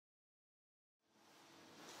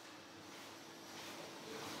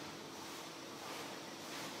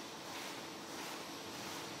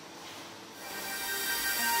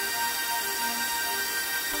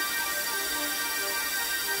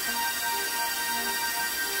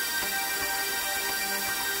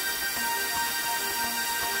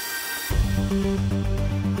This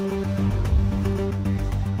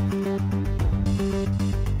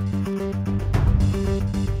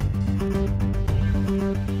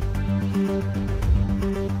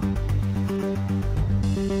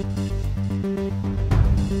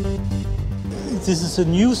is a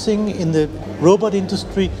new thing in the robot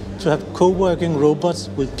industry to have co-working robots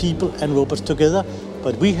with people and robots together,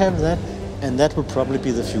 but we have that, and that will probably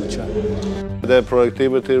be the future. The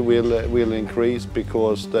productivity will increase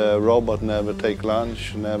because the robot never take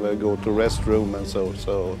lunch, never go to restroom, and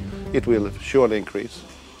so it will surely increase.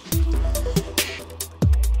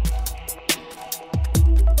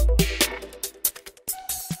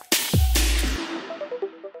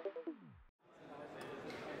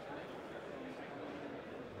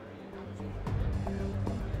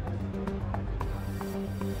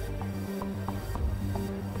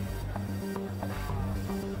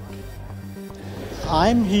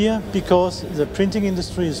 I'm here because the printing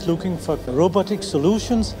industry is looking for robotic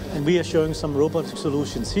solutions, and we are showing some robotic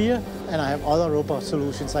solutions here, and I have other robot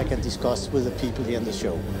solutions I can discuss with the people here in the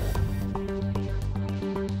show.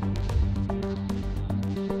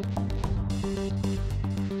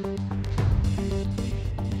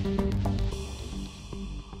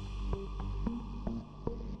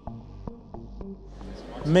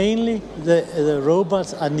 Mainly the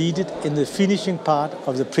robots are needed in the finishing part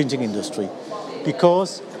of the printing industry,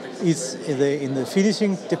 because it's in the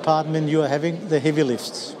finishing department you are having the heavy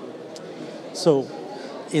lifts. So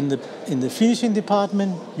in the finishing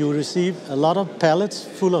department you receive a lot of pallets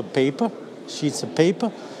full of paper, sheets of paper,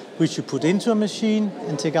 which you put into a machine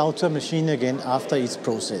and take out to a machine again after it's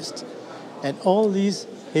processed. And all these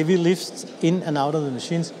heavy lifts in and out of the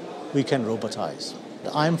machines we can robotize.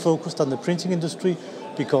 I'm focused on the printing industry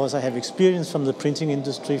because I have experience from the printing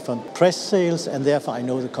industry, from press sales, and therefore I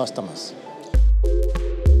know the customers.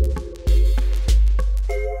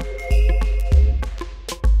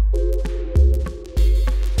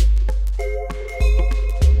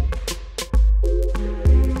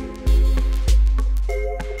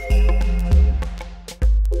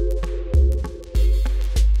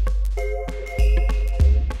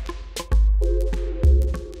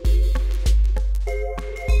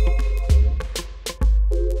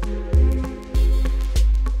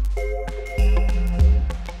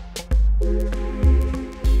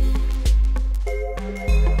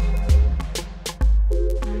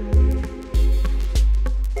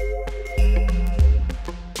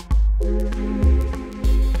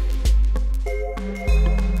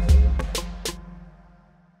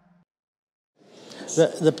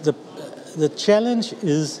 The challenge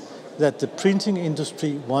is that the printing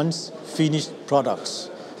industry wants finished products,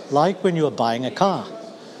 like when you are buying a car.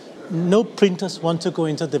 No printers want to go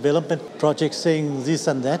into development projects saying this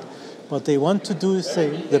and that. What they want to do is say,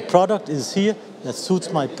 the product is here, that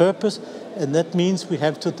suits my purpose, and that means we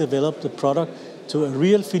have to develop the product to a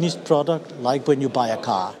real finished product, like when you buy a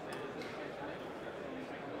car.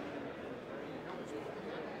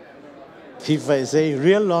 If I say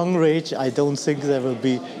real long range, I don't think there will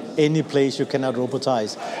be any place you cannot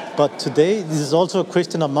robotize. But today, this is also a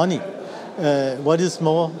question of money. What is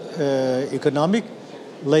more economic,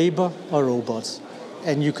 labor or robots?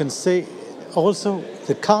 And you can say also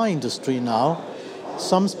the car industry now,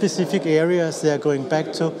 some specific areas they are going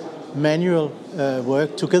back to manual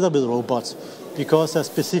work together with robots, because there are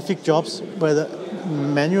specific jobs where the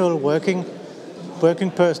manual working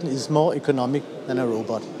person is more economic than a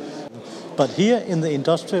robot. But here in the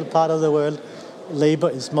industrial part of the world, labor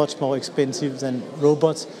is much more expensive than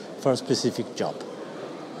robots for a specific job.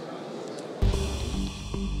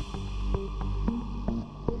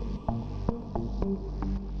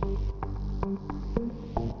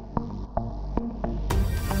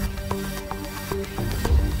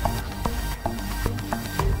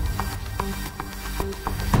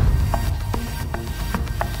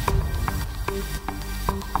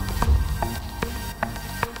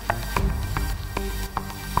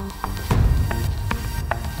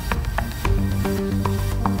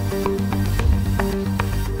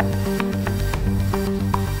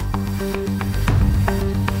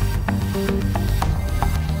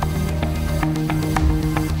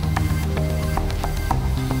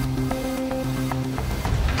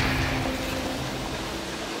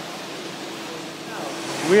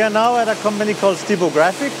 We are now at a company called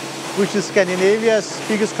Stipographic, which is Scandinavia's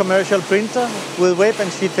biggest commercial printer with web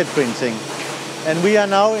and sheet fed printing. And we are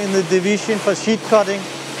now in the division for sheet cutting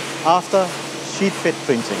after sheet fed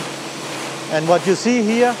printing. And what you see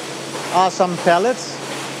here are some pallets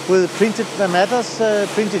with printed matters,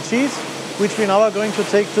 printed sheets, which we now are going to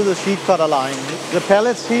take to the sheet cutter line. The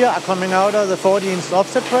pallets here are coming out of the 40-inch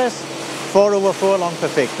offset press, 4/4 long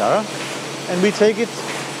perfector. and we take it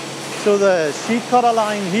to the sheet cutter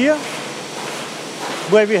line here,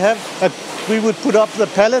 where we would put up the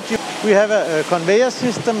pallet. We have a conveyor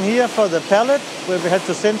system here for the pallet, where we had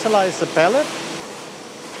to centralize the pallet.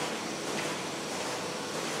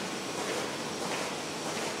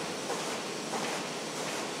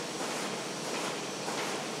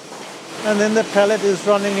 And then the pallet is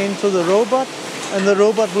running into the robot, and the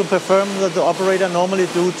robot will perform what the operator normally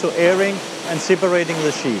do to airing and separating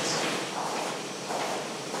the sheets.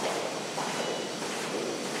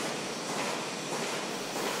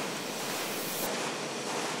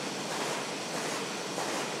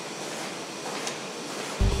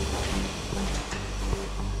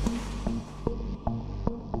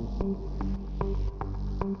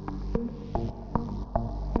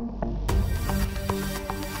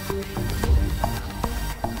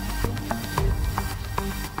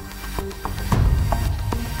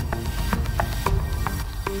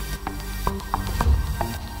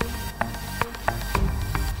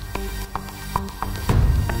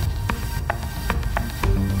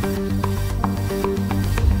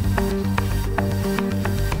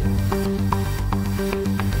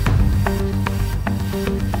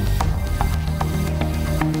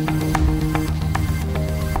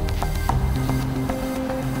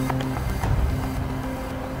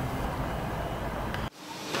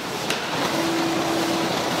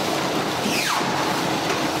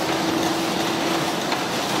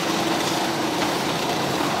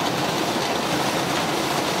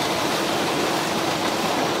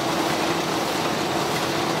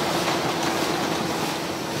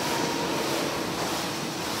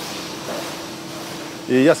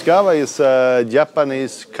 Yaskawa is a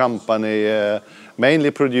Japanese company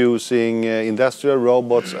mainly producing industrial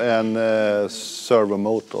robots and servo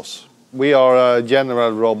motors. We are a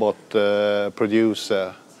general robot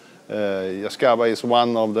producer. Yaskawa is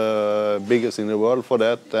one of the biggest in the world for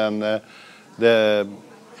that, and the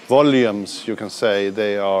volumes, you can say,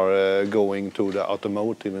 they are going to the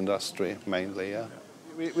automotive industry mainly. Yeah.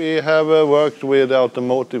 We have worked with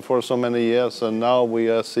automotive for so many years, and now we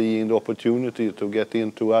are seeing the opportunity to get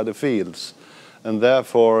into other fields. And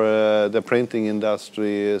therefore, the printing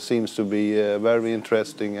industry seems to be very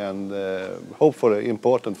interesting and hopefully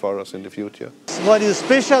important for us in the future. What is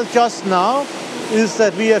special just now is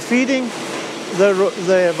that we are feeding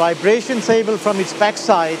the vibration table from its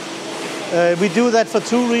backside. We do that for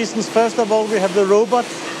two reasons. First of all, we have the robot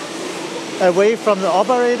away from the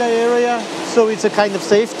operator area, so it's a kind of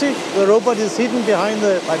safety. The robot is hidden behind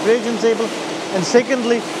the vibration table. And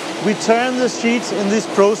secondly, we turn the sheets in this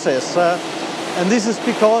process. And this is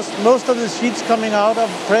because most of the sheets coming out of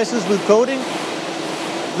presses with coating,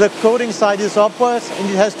 the coating side is upwards and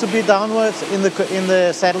it has to be downwards in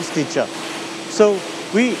the saddle stitcher. So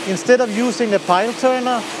we, instead of using a pile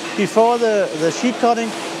turner before the sheet cutting,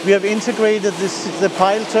 we have integrated the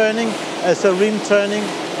pile turning as a rim turning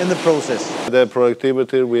in the process. The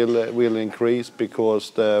productivity will increase because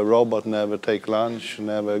the robot never take lunch,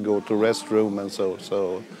 never go to restroom, and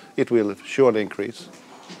so it will surely increase.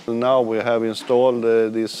 Now we have installed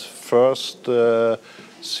this first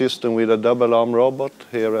system with a double arm robot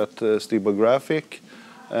here at Stibographic,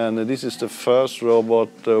 and this is the first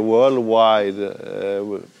robot worldwide,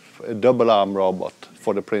 a double arm robot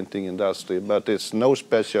for the printing industry. But it's no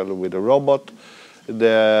special with the robot.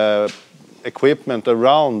 The equipment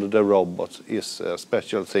around the robot is a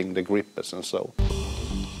special thing, the grippers and so.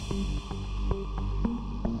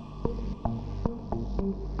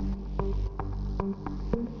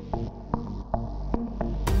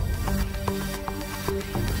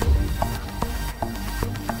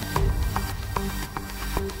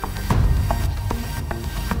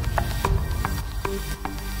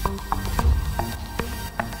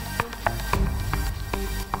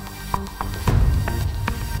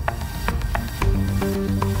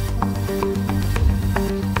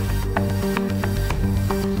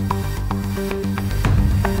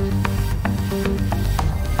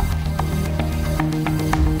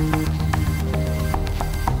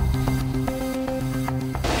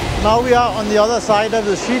 Now we are on the other side of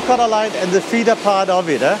the sheet cutter line and the feeder part of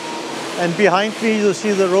it. And behind me you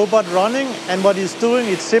see the robot running, and what it's doing,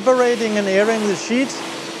 it's separating and airing the sheets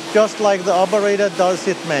just like the operator does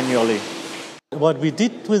it manually. What we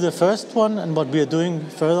did with the first one and what we are doing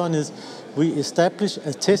further on is we establish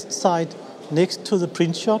a test site next to the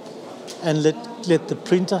print shop and let the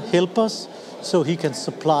printer help us so he can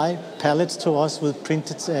supply pallets to us with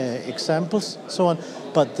printed examples, so on.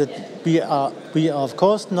 But that we are of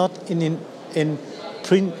course not in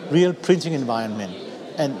real printing environment,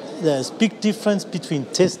 and there's big difference between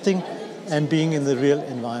testing and being in the real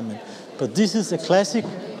environment. But this is a classic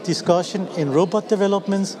discussion in robot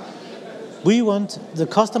developments. The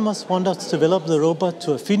customers want us to develop the robot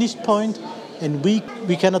to a finished point, and we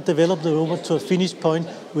cannot develop the robot to a finished point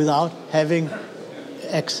without having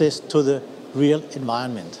access to the real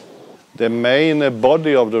environment. The main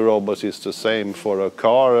body of the robots is the same for a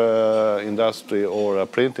car industry or a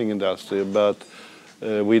printing industry, but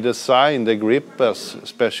we design the grippers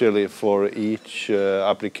especially for each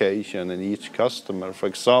application and each customer. For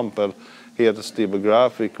example, here at the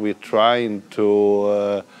Stibographic, we're trying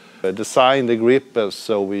to design the grippers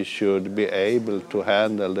so we should be able to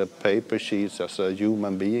handle the paper sheets as a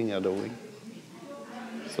human being are doing.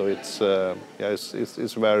 So it's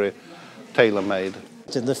very tailor-made.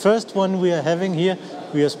 In the first one we are having here,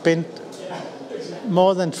 we have spent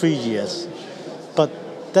more than 3 years. But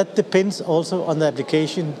that depends also on the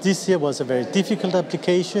application. This year was a very difficult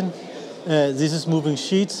application. This is moving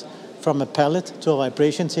sheets from a pallet to a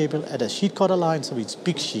vibration table at a sheet cutter line, so it's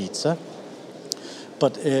big sheets.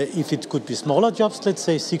 But if it could be smaller jobs, let's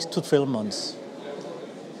say 6 to 12 months.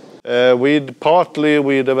 We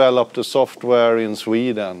developed the software in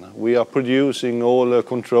Sweden. We are producing all the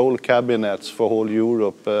control cabinets for whole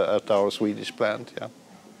Europe at our Swedish plant. Yeah.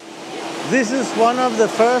 This is one of the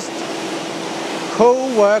first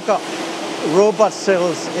co-worker robot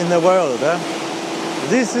cells in the world.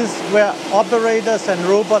 This is where operators and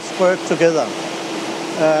robots work together.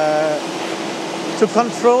 To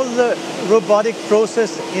control the robotic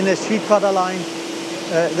process in a sheet cutter line,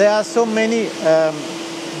 there are so many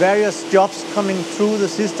various jobs coming through the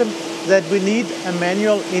system that we need a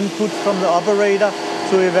manual input from the operator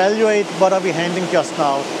to evaluate what are we handling just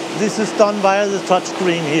now. This is done via the touch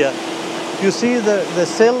screen here. You see the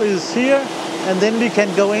cell is here, and then we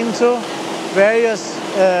can go into various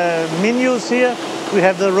menus here. We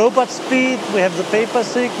have the robot speed, we have the paper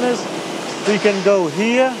thickness. We can go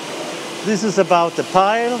here. This is about the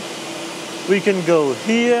pile. We can go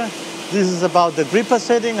here. This is about the gripper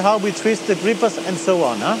setting, how we twist the grippers, and so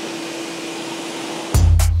on.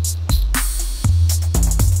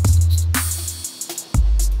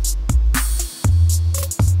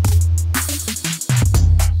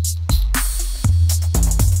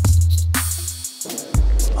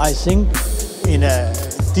 I think in a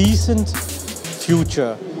decent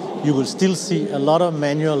future, you will still see a lot of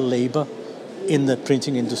manual labor in the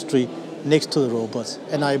printing industry next to the robots.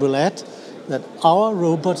 And I will add that our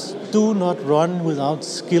robots do not run without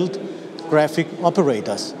skilled graphic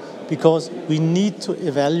operators, because we need to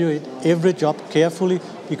evaluate every job carefully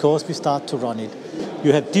because we start to run it.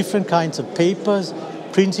 You have different kinds of papers,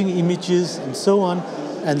 printing images, and so on,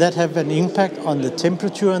 and that have an impact on the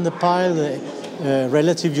temperature in the pile, the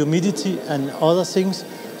relative humidity, and other things.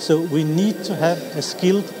 So we need to have a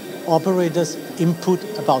skilled operator's input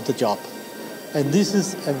about the job. And this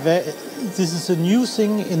is a new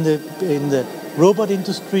thing in the robot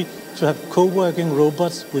industry, to have co-working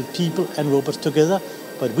robots with people and robots together.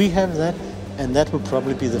 But we have that, and that will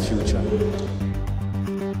probably be the future.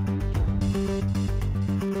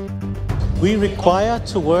 We require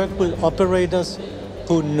to work with operators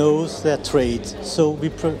who knows their trade. So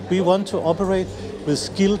we want to operate with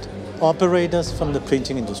skilled operators from the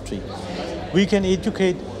printing industry. We can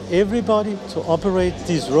educate everybody to operate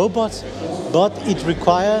these robots, but it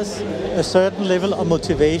requires a certain level of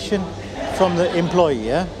motivation from the employee.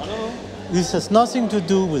 Yeah? This has nothing to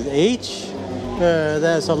do with age.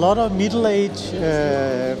 There's a lot of middle-aged,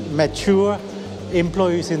 mature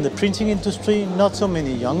employees in the printing industry, not so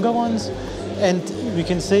many younger ones. And we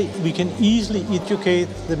can say we can easily educate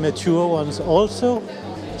the mature ones also,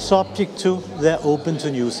 subject to they're open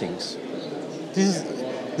to new things.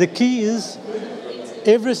 The key is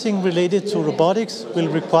everything related to robotics will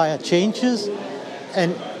require changes,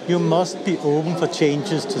 and you must be open for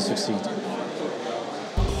changes to succeed.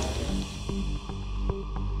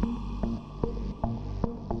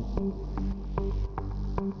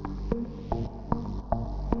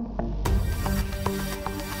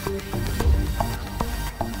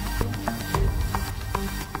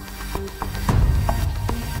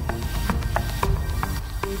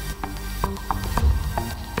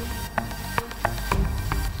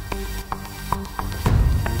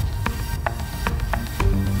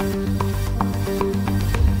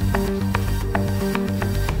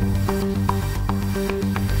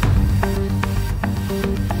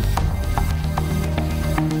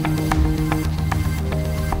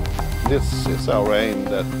 This is our aim,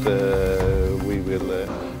 that we will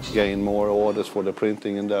gain more orders for the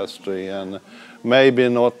printing industry, and maybe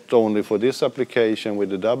not only for this application with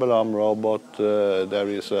the double arm robot. There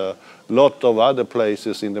is a lot of other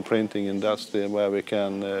places in the printing industry where we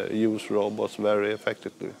can use robots very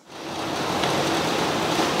effectively.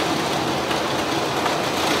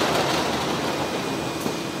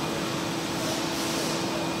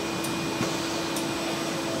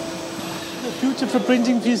 future for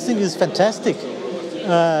printing is fantastic.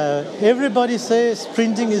 Everybody says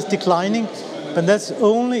printing is declining, but that's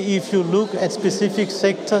only if you look at specific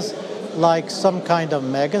sectors like some kind of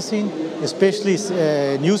magazine, especially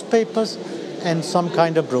newspapers, and some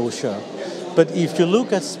kind of brochure. But if you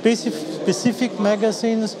look at specific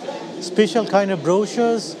magazines, special kind of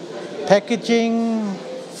brochures, packaging,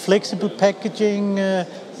 flexible packaging,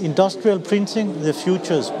 industrial printing, the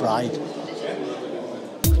future is bright.